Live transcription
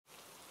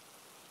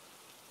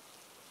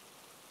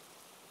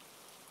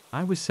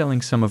I was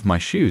selling some of my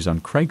shoes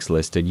on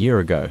Craigslist a year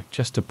ago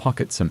just to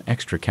pocket some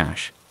extra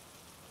cash.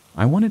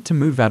 I wanted to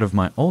move out of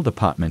my old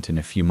apartment in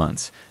a few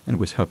months and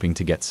was hoping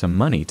to get some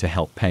money to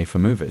help pay for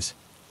movers.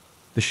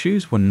 The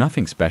shoes were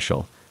nothing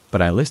special,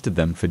 but I listed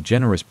them for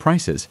generous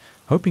prices,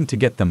 hoping to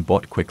get them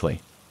bought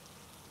quickly.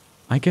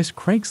 I guess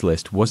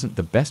Craigslist wasn't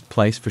the best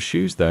place for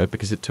shoes though,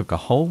 because it took a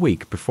whole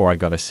week before I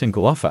got a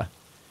single offer.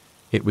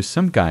 It was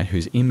some guy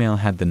whose email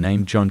had the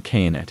name John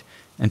K in it,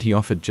 and he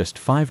offered just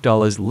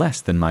 $5 less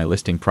than my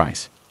listing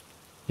price.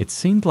 It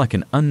seemed like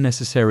an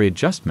unnecessary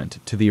adjustment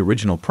to the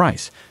original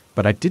price,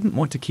 but I didn't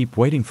want to keep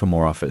waiting for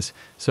more offers,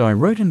 so I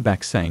wrote him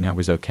back saying I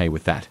was okay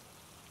with that.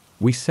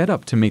 We set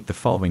up to meet the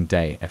following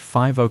day at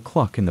 5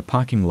 o'clock in the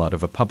parking lot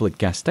of a public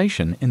gas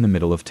station in the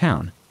middle of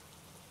town.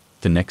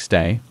 The next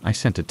day, I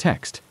sent a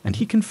text, and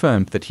he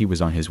confirmed that he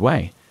was on his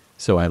way,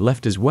 so I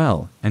left as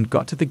well and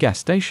got to the gas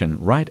station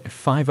right at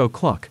 5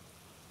 o'clock.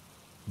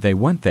 They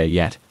weren't there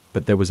yet,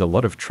 but there was a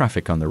lot of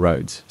traffic on the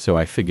roads, so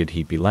I figured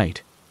he'd be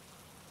late.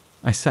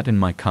 I sat in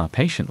my car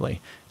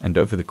patiently, and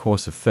over the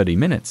course of 30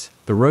 minutes,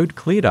 the road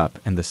cleared up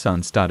and the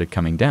sun started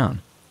coming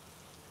down.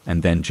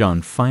 And then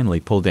John finally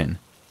pulled in.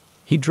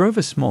 He drove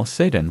a small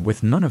sedan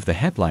with none of the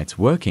headlights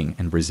working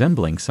and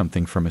resembling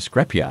something from a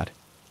scrapyard.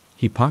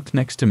 He parked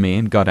next to me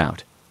and got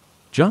out.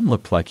 John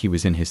looked like he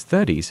was in his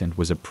 30s and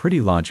was a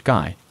pretty large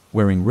guy,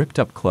 wearing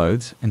ripped-up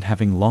clothes and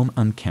having long,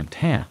 unkempt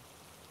hair.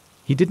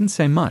 He didn't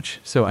say much,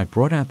 so I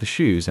brought out the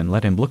shoes and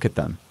let him look at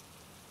them.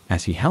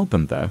 As he held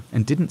them, though,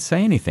 and didn't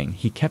say anything,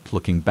 he kept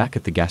looking back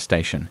at the gas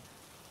station.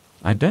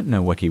 I don't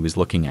know what he was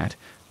looking at,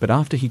 but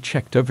after he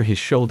checked over his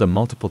shoulder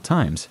multiple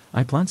times,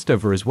 I glanced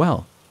over as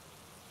well.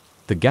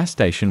 The gas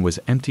station was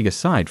empty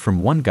aside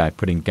from one guy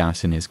putting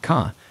gas in his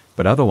car,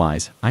 but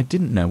otherwise, I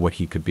didn't know what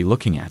he could be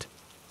looking at.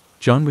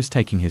 John was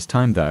taking his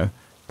time, though,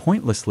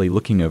 pointlessly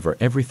looking over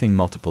everything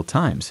multiple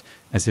times,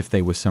 as if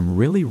they were some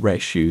really rare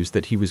shoes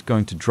that he was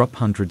going to drop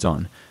hundreds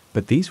on,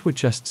 but these were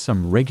just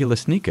some regular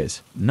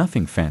sneakers,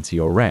 nothing fancy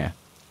or rare.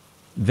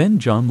 Then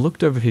John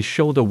looked over his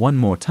shoulder one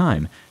more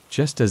time,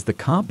 just as the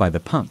car by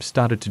the pump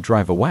started to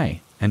drive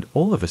away, and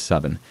all of a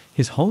sudden,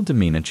 his whole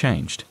demeanor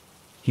changed.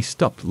 He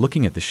stopped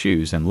looking at the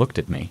shoes and looked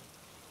at me.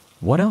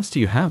 "What else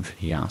do you have?"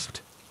 he asked.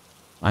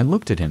 I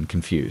looked at him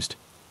confused.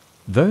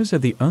 "Those are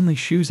the only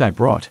shoes I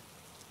brought.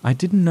 I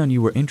didn't know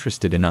you were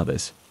interested in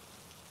others."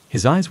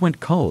 His eyes went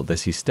cold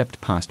as he stepped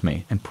past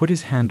me and put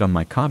his hand on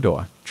my car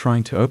door,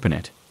 trying to open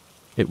it.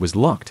 It was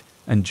locked,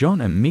 and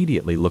John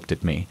immediately looked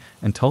at me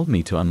and told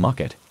me to unlock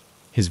it.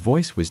 His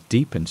voice was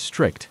deep and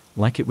strict,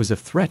 like it was a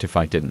threat if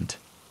I didn't.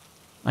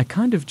 I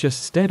kind of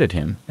just stared at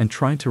him and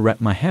tried to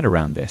wrap my head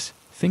around this,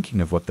 thinking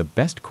of what the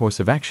best course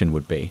of action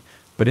would be,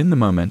 but in the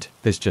moment,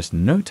 there's just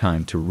no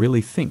time to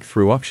really think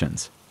through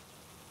options.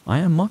 I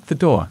unlocked the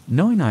door,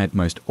 knowing at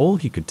most all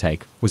he could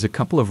take was a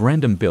couple of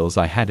random bills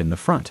I had in the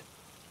front.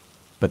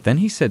 But then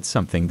he said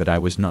something that I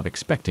was not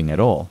expecting at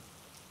all.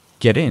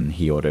 "Get in,"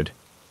 he ordered.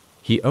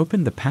 He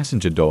opened the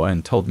passenger door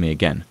and told me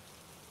again.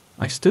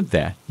 I stood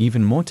there,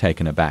 even more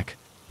taken aback,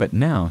 but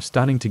now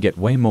starting to get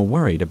way more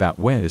worried about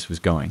where this was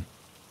going.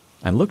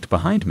 I looked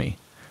behind me,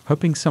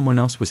 hoping someone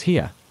else was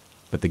here,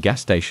 but the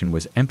gas station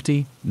was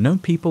empty, no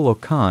people or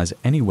cars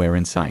anywhere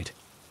in sight.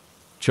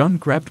 John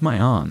grabbed my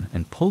arm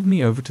and pulled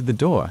me over to the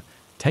door,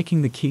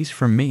 taking the keys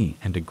from me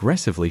and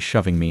aggressively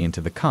shoving me into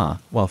the car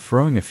while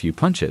throwing a few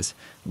punches,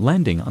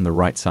 landing on the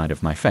right side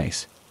of my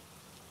face.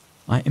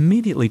 I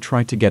immediately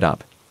tried to get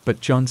up,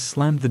 but John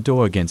slammed the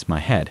door against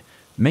my head,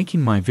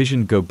 making my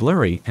vision go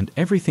blurry and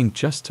everything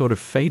just sort of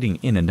fading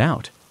in and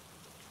out.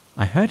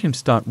 I heard him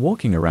start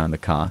walking around the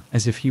car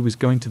as if he was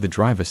going to the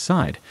driver's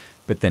side,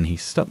 but then he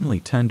suddenly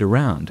turned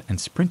around and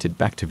sprinted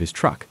back to his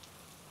truck.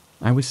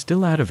 I was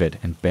still out of it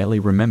and barely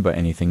remember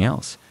anything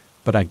else,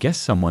 but I guess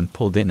someone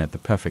pulled in at the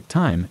perfect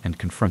time and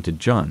confronted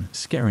John,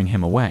 scaring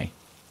him away.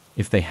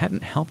 If they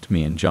hadn't helped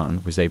me and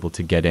John was able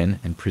to get in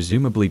and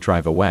presumably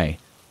drive away,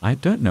 I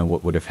don't know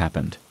what would have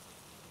happened.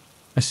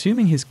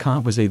 Assuming his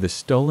car was either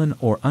stolen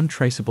or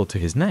untraceable to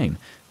his name,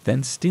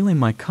 then stealing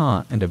my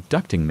car and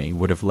abducting me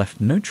would have left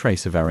no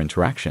trace of our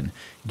interaction,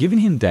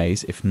 giving him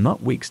days if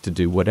not weeks to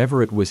do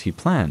whatever it was he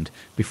planned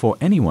before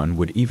anyone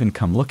would even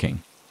come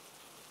looking.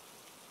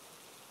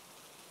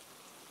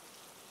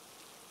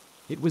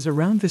 It was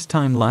around this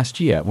time last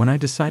year when I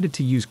decided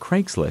to use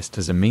Craigslist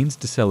as a means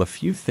to sell a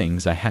few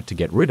things I had to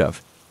get rid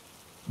of.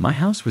 My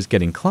house was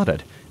getting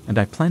cluttered, and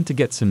I planned to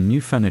get some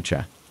new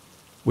furniture.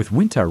 With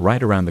winter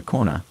right around the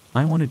corner,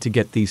 I wanted to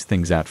get these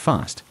things out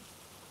fast.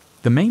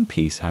 The main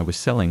piece I was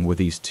selling were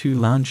these 2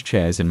 lounge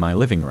chairs in my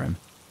living room.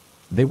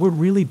 They were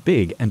really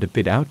big and a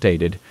bit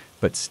outdated,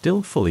 but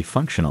still fully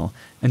functional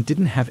and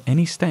didn't have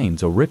any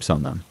stains or rips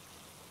on them.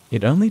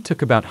 It only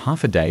took about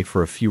half a day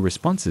for a few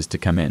responses to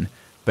come in,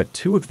 but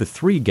 2 of the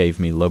 3 gave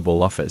me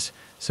lowball offers,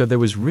 so there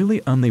was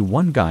really only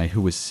one guy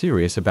who was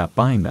serious about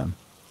buying them.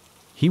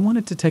 He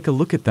wanted to take a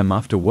look at them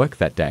after work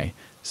that day,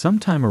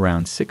 sometime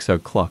around 6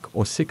 o'clock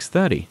or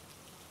 6:30.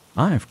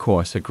 I, of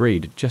course,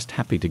 agreed, just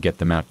happy to get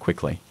them out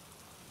quickly.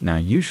 Now,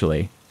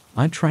 usually,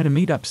 I'd try to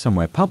meet up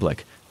somewhere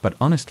public, but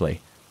honestly,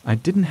 I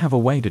didn't have a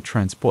way to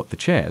transport the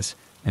chairs,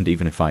 and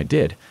even if I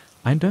did,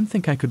 I don't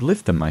think I could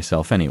lift them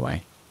myself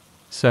anyway.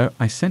 So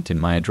I sent in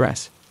my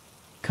address.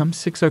 Come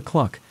 6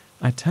 o'clock,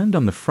 I turned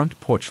on the front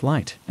porch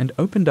light and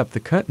opened up the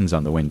curtains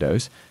on the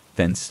windows,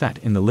 then sat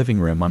in the living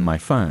room on my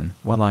phone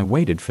while I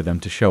waited for them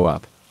to show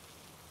up.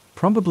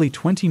 Probably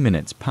 20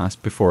 minutes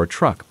passed before a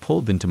truck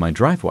pulled into my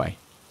driveway.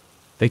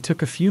 They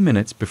took a few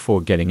minutes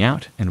before getting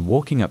out and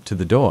walking up to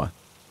the door.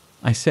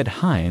 I said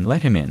hi and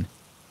let him in.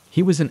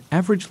 He was an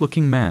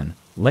average-looking man,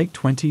 late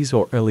 20s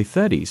or early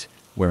 30s,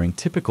 wearing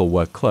typical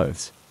work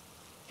clothes.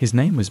 His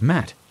name was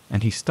Matt,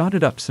 and he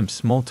started up some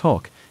small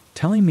talk,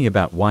 telling me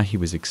about why he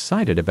was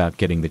excited about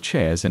getting the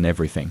chairs and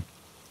everything.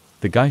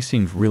 The guy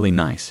seemed really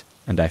nice,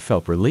 and I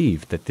felt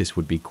relieved that this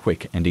would be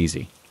quick and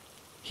easy.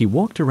 He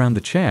walked around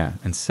the chair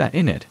and sat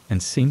in it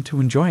and seemed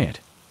to enjoy it.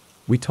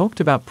 We talked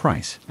about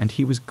price, and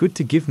he was good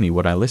to give me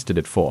what I listed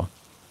it for.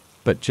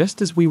 But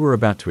just as we were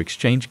about to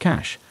exchange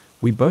cash,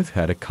 we both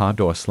heard a car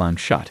door slam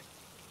shut.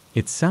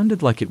 It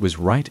sounded like it was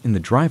right in the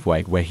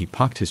driveway where he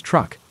parked his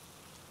truck.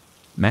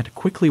 Matt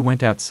quickly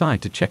went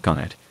outside to check on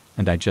it,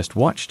 and I just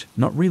watched,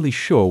 not really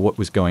sure what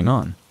was going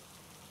on.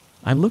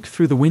 I looked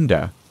through the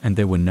window, and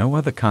there were no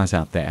other cars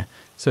out there,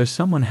 so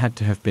someone had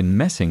to have been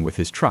messing with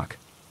his truck.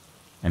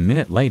 A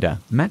minute later,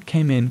 Matt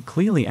came in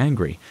clearly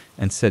angry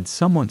and said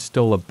someone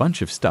stole a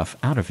bunch of stuff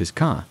out of his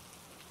car.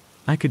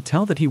 I could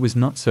tell that he was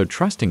not so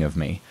trusting of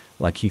me,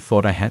 like he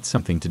thought I had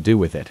something to do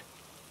with it.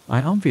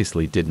 I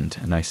obviously didn't,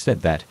 and I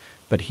said that,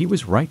 but he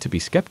was right to be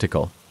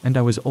skeptical, and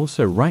I was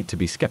also right to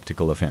be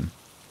skeptical of him.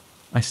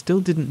 I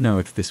still didn't know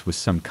if this was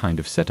some kind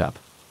of setup.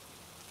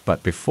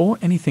 But before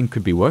anything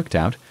could be worked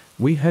out,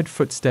 we heard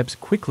footsteps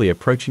quickly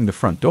approaching the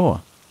front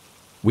door.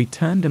 We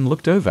turned and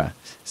looked over,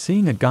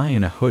 seeing a guy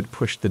in a hood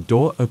push the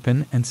door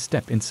open and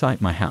step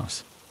inside my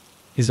house.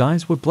 His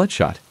eyes were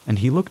bloodshot, and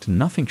he looked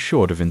nothing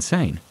short of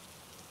insane.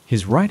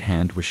 His right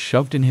hand was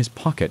shoved in his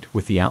pocket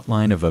with the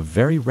outline of a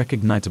very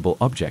recognizable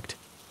object.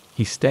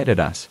 He stared at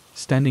us,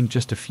 standing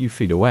just a few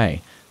feet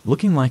away,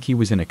 looking like he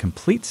was in a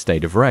complete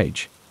state of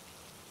rage.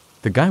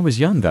 The guy was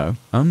young though,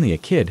 only a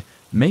kid,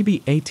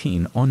 maybe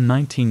 18 or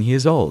 19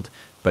 years old,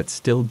 but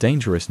still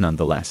dangerous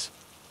nonetheless.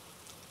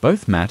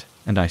 Both Matt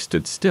and I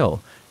stood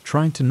still,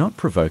 trying to not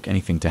provoke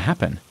anything to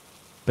happen.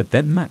 But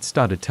then Matt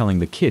started telling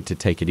the kid to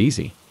take it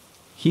easy.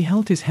 He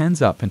held his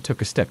hands up and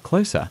took a step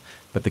closer,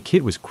 but the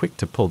kid was quick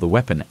to pull the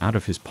weapon out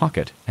of his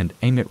pocket and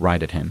aim it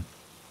right at him.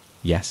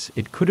 Yes,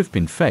 it could have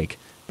been fake,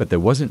 but there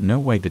wasn't no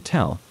way to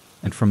tell,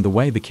 and from the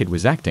way the kid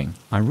was acting,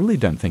 I really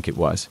don't think it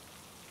was.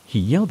 He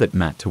yelled at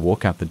Matt to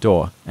walk out the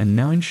door, and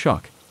now in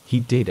shock, he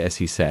did as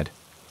he said.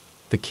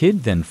 The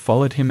kid then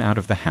followed him out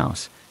of the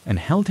house and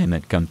held him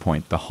at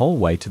gunpoint the whole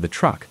way to the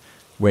truck,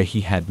 where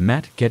he had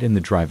Matt get in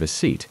the driver's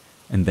seat,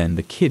 and then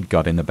the kid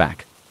got in the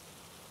back.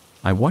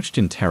 I watched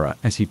in terror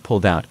as he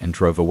pulled out and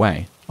drove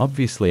away,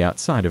 obviously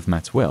outside of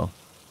Matt's will.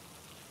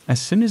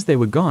 As soon as they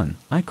were gone,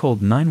 I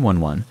called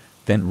 911,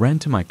 then ran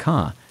to my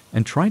car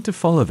and tried to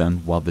follow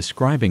them while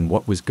describing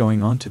what was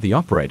going on to the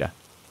operator.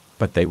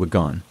 But they were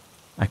gone.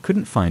 I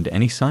couldn't find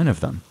any sign of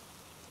them.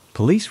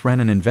 Police ran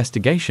an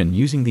investigation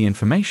using the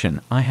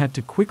information I had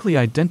to quickly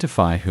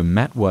identify who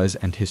Matt was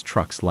and his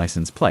truck's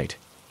license plate.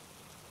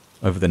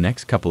 Over the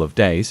next couple of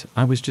days,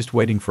 I was just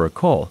waiting for a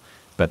call,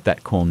 but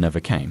that call never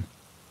came.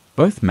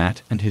 Both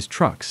Matt and his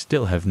truck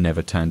still have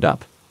never turned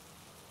up.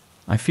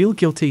 I feel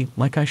guilty,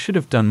 like I should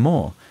have done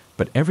more,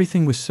 but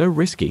everything was so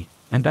risky,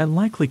 and I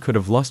likely could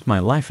have lost my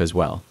life as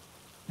well.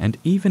 And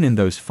even in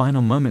those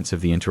final moments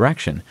of the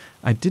interaction,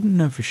 I didn't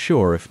know for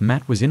sure if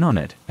Matt was in on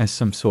it as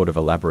some sort of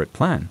elaborate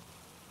plan.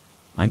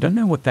 I don't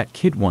know what that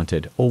kid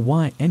wanted or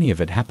why any of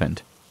it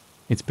happened.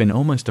 It's been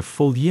almost a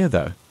full year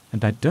though,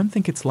 and I don't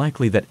think it's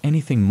likely that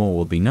anything more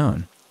will be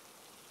known.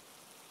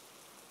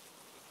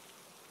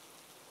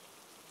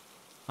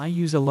 I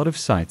use a lot of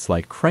sites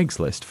like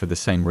Craigslist for the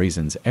same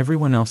reasons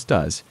everyone else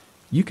does.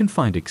 You can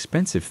find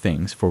expensive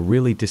things for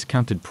really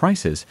discounted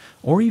prices,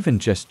 or even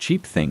just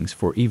cheap things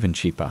for even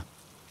cheaper.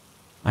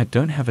 I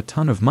don't have a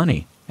ton of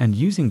money, and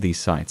using these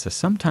sites are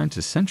sometimes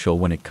essential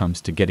when it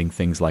comes to getting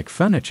things like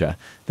furniture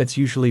that's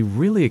usually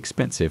really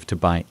expensive to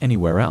buy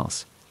anywhere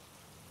else.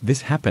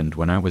 This happened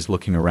when I was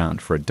looking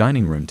around for a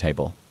dining room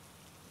table.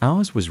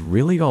 Ours was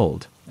really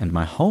old, and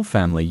my whole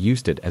family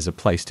used it as a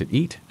place to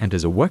eat and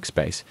as a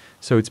workspace,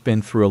 so it's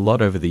been through a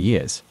lot over the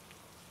years.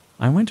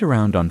 I went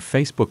around on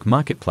Facebook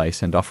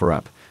Marketplace and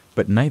OfferUp,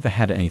 but neither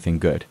had anything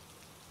good.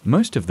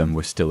 Most of them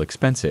were still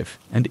expensive,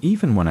 and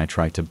even when I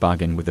tried to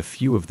bargain with a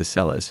few of the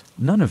sellers,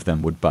 none of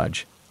them would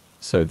budge.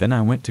 So then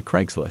I went to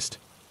Craigslist.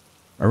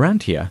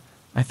 Around here,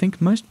 I think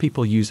most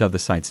people use other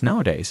sites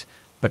nowadays,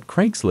 but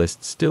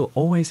Craigslist still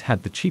always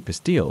had the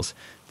cheapest deals,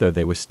 though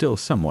they were still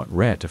somewhat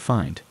rare to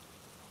find.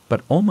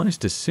 But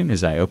almost as soon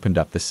as I opened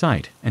up the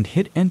site and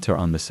hit enter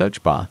on the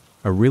search bar,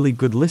 a really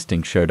good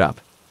listing showed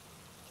up.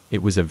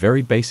 It was a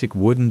very basic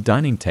wooden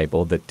dining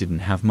table that didn't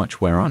have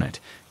much wear on it,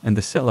 and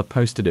the seller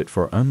posted it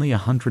for only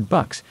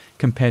 $100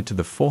 compared to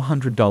the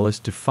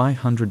 $400 to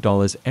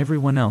 $500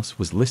 everyone else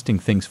was listing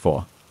things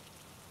for.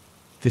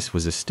 This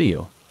was a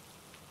steal.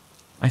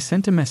 I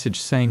sent a message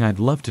saying I'd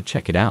love to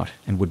check it out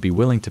and would be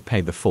willing to pay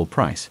the full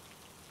price.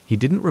 He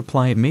didn't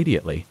reply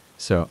immediately,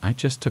 so I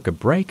just took a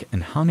break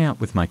and hung out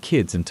with my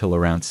kids until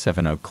around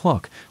 7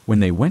 o'clock when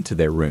they went to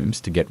their rooms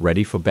to get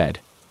ready for bed.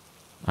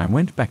 I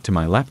went back to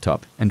my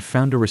laptop and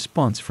found a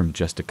response from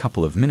just a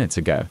couple of minutes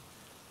ago.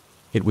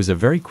 It was a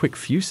very quick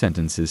few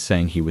sentences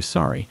saying he was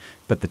sorry,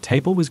 but the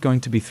table was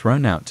going to be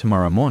thrown out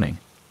tomorrow morning.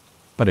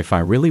 But if I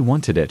really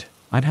wanted it,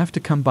 I'd have to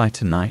come by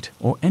tonight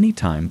or any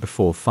time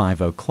before 5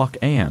 o'clock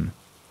a.m.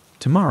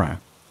 tomorrow.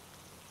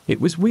 It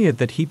was weird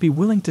that he'd be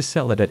willing to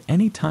sell it at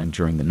any time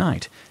during the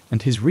night,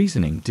 and his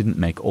reasoning didn't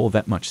make all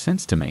that much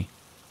sense to me.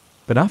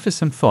 But after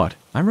some thought,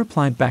 I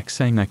replied back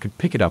saying I could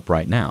pick it up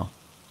right now.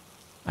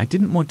 I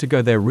didn't want to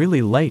go there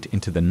really late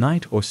into the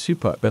night or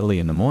super early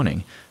in the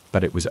morning,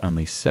 but it was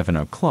only 7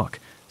 o'clock,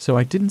 so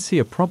I didn't see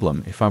a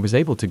problem if I was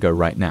able to go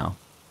right now.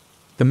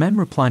 The man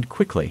replied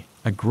quickly,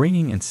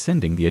 agreeing and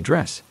sending the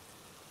address.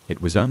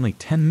 It was only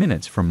 10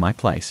 minutes from my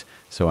place,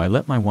 so I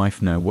let my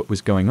wife know what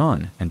was going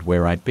on and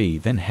where I'd be,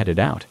 then headed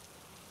out.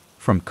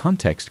 From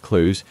context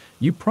clues,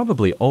 you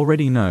probably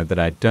already know that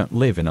I don't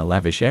live in a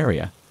lavish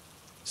area.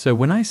 So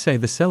when I say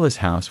the seller's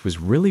house was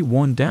really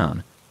worn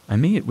down, I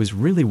mean it was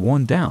really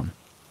worn down.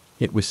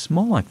 It was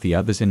small like the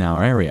others in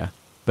our area,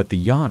 but the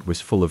yard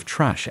was full of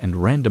trash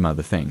and random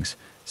other things,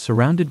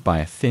 surrounded by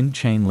a thin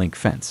chain link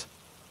fence.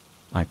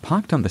 I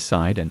parked on the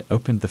side and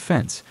opened the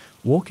fence,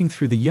 walking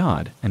through the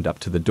yard and up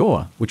to the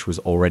door, which was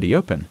already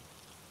open.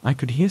 I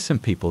could hear some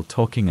people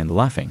talking and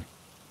laughing.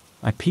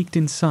 I peeked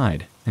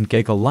inside and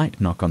gave a light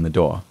knock on the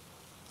door.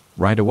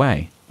 Right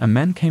away, a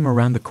man came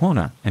around the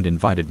corner and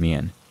invited me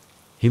in.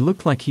 He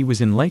looked like he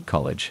was in late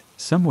college,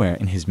 somewhere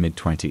in his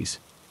mid-20s.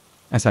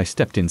 As I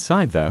stepped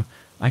inside, though,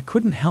 I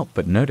couldn't help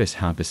but notice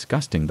how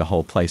disgusting the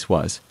whole place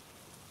was.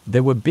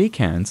 There were beer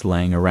cans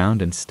laying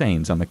around and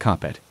stains on the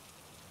carpet.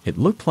 It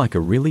looked like a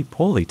really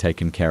poorly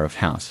taken care of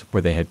house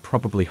where they had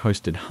probably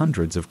hosted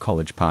hundreds of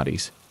college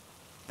parties.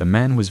 The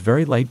man was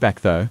very laid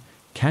back though,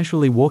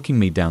 casually walking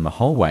me down the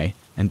hallway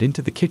and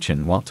into the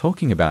kitchen while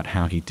talking about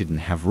how he didn't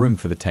have room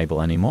for the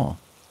table anymore.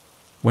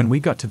 When we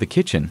got to the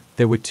kitchen,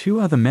 there were two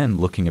other men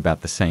looking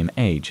about the same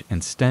age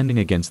and standing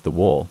against the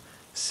wall,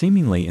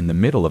 seemingly in the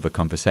middle of a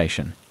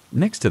conversation.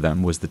 Next to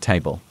them was the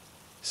table.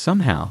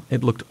 Somehow,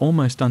 it looked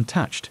almost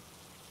untouched.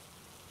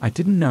 I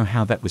didn't know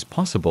how that was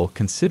possible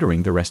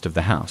considering the rest of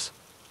the house.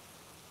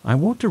 I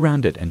walked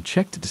around it and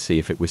checked to see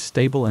if it was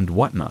stable and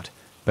whatnot,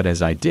 but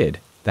as I did,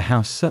 the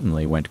house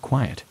suddenly went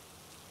quiet.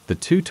 The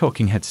two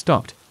talking had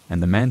stopped,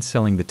 and the man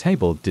selling the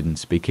table didn't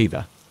speak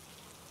either.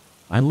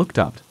 I looked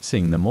up,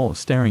 seeing them all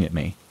staring at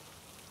me.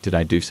 Did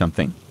I do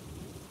something?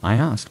 I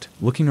asked,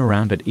 looking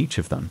around at each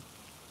of them.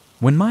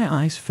 When my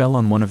eyes fell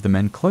on one of the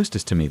men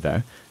closest to me,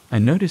 though, I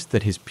noticed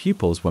that his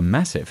pupils were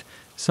massive,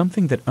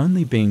 something that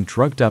only being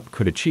drugged up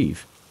could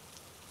achieve.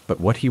 But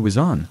what he was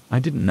on, I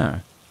didn't know.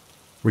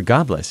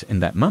 Regardless,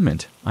 in that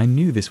moment, I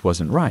knew this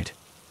wasn't right.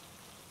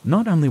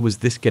 Not only was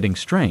this getting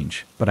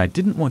strange, but I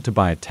didn't want to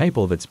buy a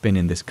table that's been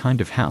in this kind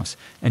of house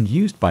and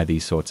used by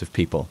these sorts of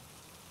people.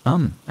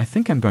 I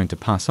think I'm going to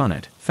pass on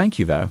it. Thank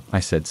you, though, I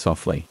said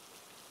softly.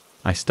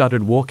 I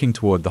started walking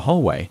toward the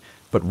hallway,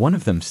 but one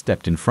of them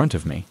stepped in front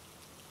of me.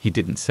 He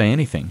didn't say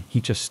anything,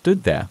 he just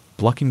stood there,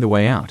 blocking the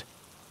way out.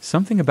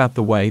 Something about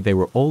the way they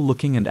were all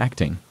looking and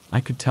acting,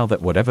 I could tell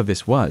that whatever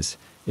this was,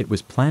 it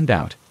was planned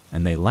out,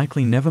 and they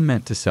likely never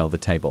meant to sell the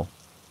table.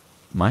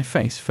 My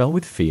face fell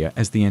with fear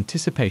as the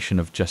anticipation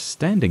of just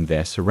standing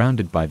there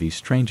surrounded by these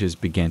strangers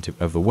began to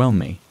overwhelm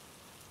me.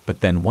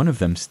 But then one of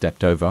them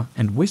stepped over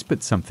and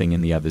whispered something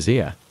in the other's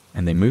ear,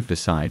 and they moved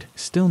aside,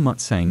 still not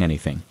saying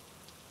anything.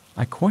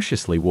 I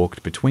cautiously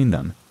walked between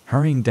them,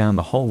 hurrying down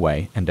the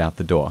hallway and out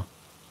the door.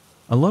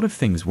 A lot of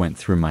things went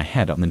through my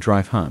head on the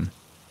drive home.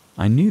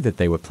 I knew that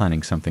they were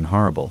planning something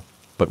horrible,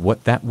 but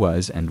what that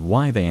was and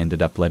why they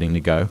ended up letting me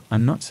go,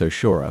 I'm not so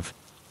sure of.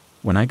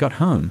 When I got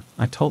home,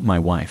 I told my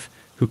wife,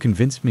 who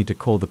convinced me to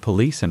call the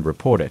police and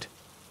report it,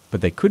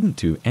 but they couldn't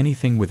do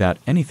anything without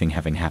anything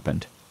having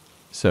happened.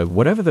 So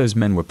whatever those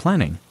men were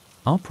planning,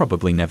 I'll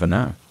probably never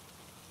know.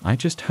 I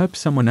just hope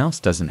someone else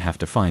doesn't have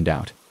to find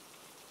out.